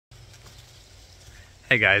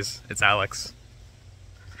Hey guys, it's Alex.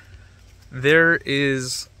 There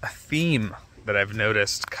is a theme that I've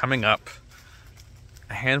noticed coming up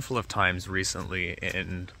a handful of times recently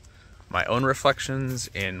in my own reflections,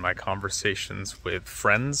 in my conversations with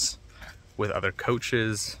friends, with other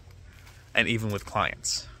coaches, and even with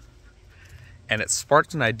clients. And it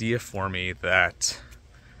sparked an idea for me that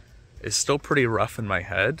is still pretty rough in my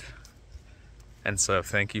head. And so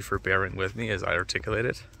thank you for bearing with me as I articulate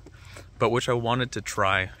it, but which I wanted to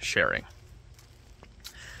try sharing.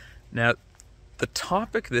 Now, the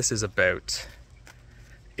topic this is about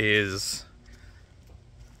is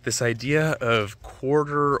this idea of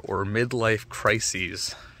quarter or midlife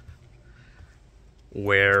crises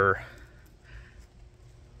where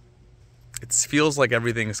it feels like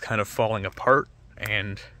everything's kind of falling apart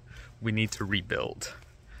and we need to rebuild.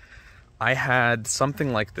 I had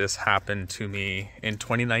something like this happen to me in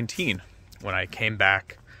 2019 when I came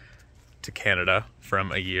back to Canada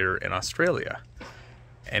from a year in Australia.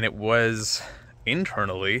 And it was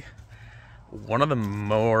internally one of the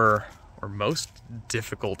most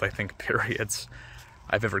difficult, I think, periods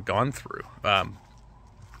I've ever gone through.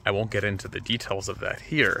 I won't get into the details of that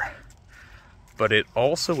here, but it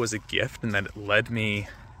also was a gift in that it led me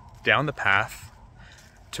down the path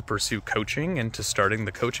to pursue coaching and to starting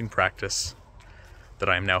the coaching practice that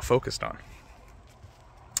I'm now focused on.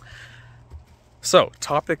 So,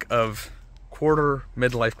 topic of quarter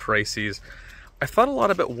midlife crises. I thought a lot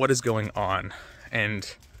about what is going on,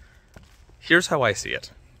 and here's how I see it.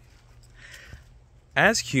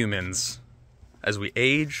 As humans, as we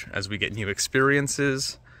age, as we get new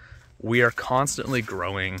experiences, we are constantly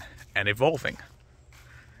growing and evolving,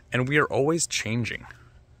 and we are always changing.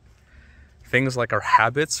 Things like our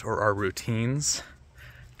habits or our routines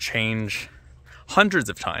change hundreds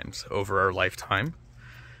of times over our lifetime.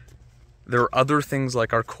 There are other things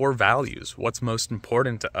like our core values, what's most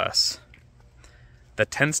important to us,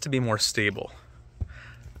 that tends to be more stable.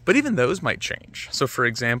 But even those might change. So for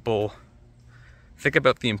example, think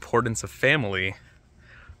about the importance of family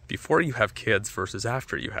before you have kids versus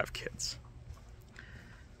after you have kids.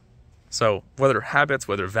 So whether habits,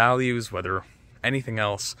 whether values, whether anything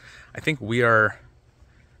else, I think we are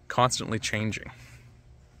constantly changing.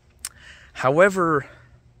 However,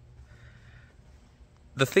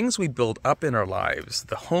 the things we build up in our lives,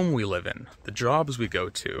 the home we live in, the jobs we go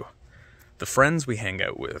to, the friends we hang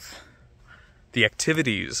out with, the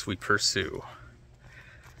activities we pursue,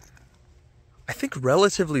 I think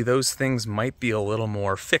relatively those things might be a little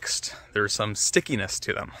more fixed. There's some stickiness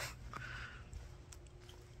to them.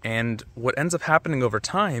 And what ends up happening over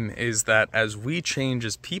time is that as we change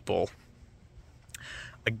as people,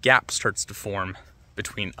 a gap starts to form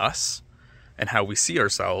between us and how we see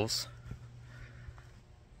ourselves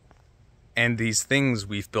and these things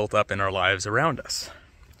we've built up in our lives around us.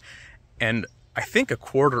 And I think a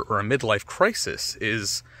quarter or a midlife crisis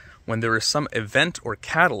is when there is some event or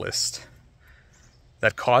catalyst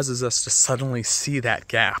that causes us to suddenly see that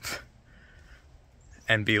gap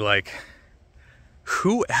and be like,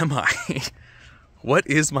 who am I? What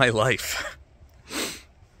is my life?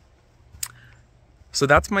 So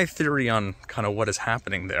that's my theory on kind of what is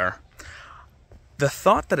happening there. The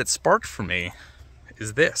thought that it sparked for me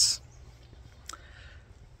is this.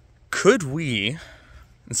 Could we,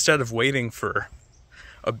 instead of waiting for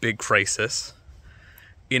a big crisis,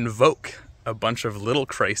 invoke a bunch of little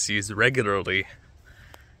crises regularly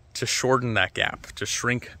to shorten that gap, to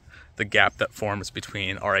shrink the gap that forms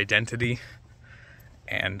between our identity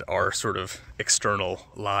and our sort of external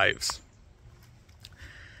lives?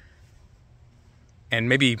 And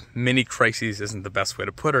maybe mini crises isn't the best way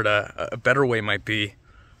to put it. A better way might be,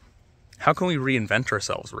 how can we reinvent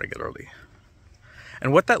ourselves regularly?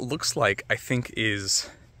 And what that looks like, I think, is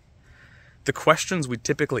the questions we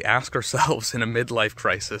typically ask ourselves in a midlife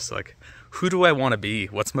crisis, like, who do I want to be?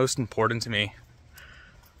 What's most important to me?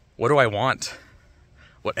 What do I want?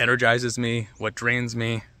 What energizes me? What drains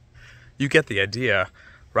me? You get the idea.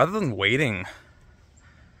 Rather than waiting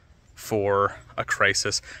for a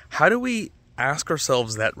crisis, how do we ask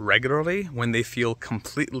ourselves that regularly when they feel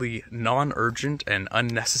completely non-urgent and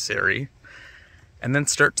unnecessary, and then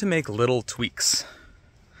start to make little tweaks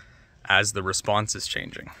as the response is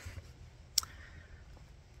changing?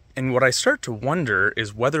 And what I start to wonder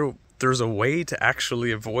is whether there's a way to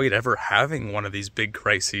actually avoid ever having one of these big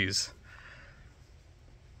crises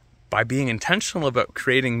by being intentional about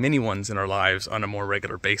creating mini ones in our lives on a more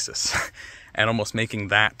regular basis and almost making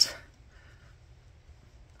that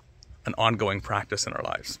an ongoing practice in our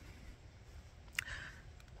lives.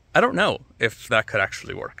 I don't know if that could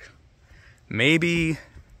actually work. Maybe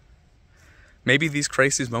Maybe these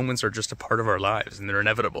crisis moments are just a part of our lives and they're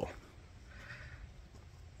inevitable.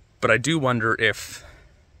 But I do wonder if,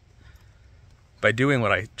 by doing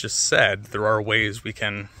what I just said, there are ways we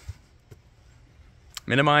can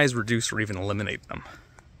minimize, reduce, or even eliminate them.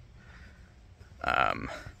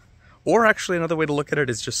 Or actually, another way to look at it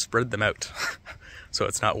is just spread them out. So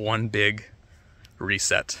it's not one big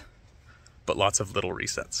reset, but lots of little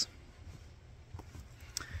resets.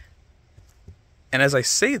 And as I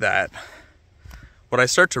say that, what I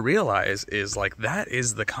start to realize is like, that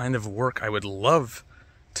is the kind of work I would love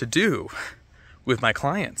to do with my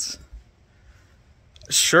clients.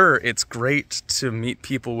 Sure, it's great to meet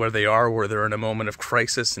people where they are, where they're in a moment of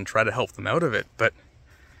crisis, and try to help them out of it. But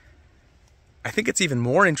I think it's even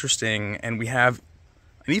more interesting, and we have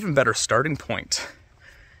an even better starting point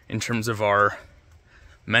in terms of our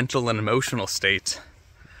mental and emotional state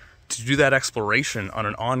to do that exploration on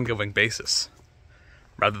an ongoing basis,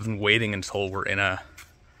 rather than waiting until we're in a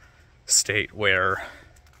state where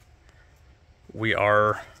we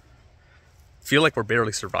feel like we're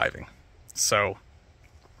barely surviving. So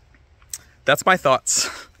that's my thoughts.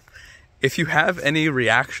 If you have any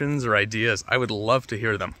reactions or ideas, I would love to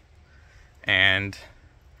hear them. And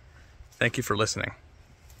thank you for listening.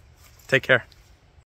 Take care.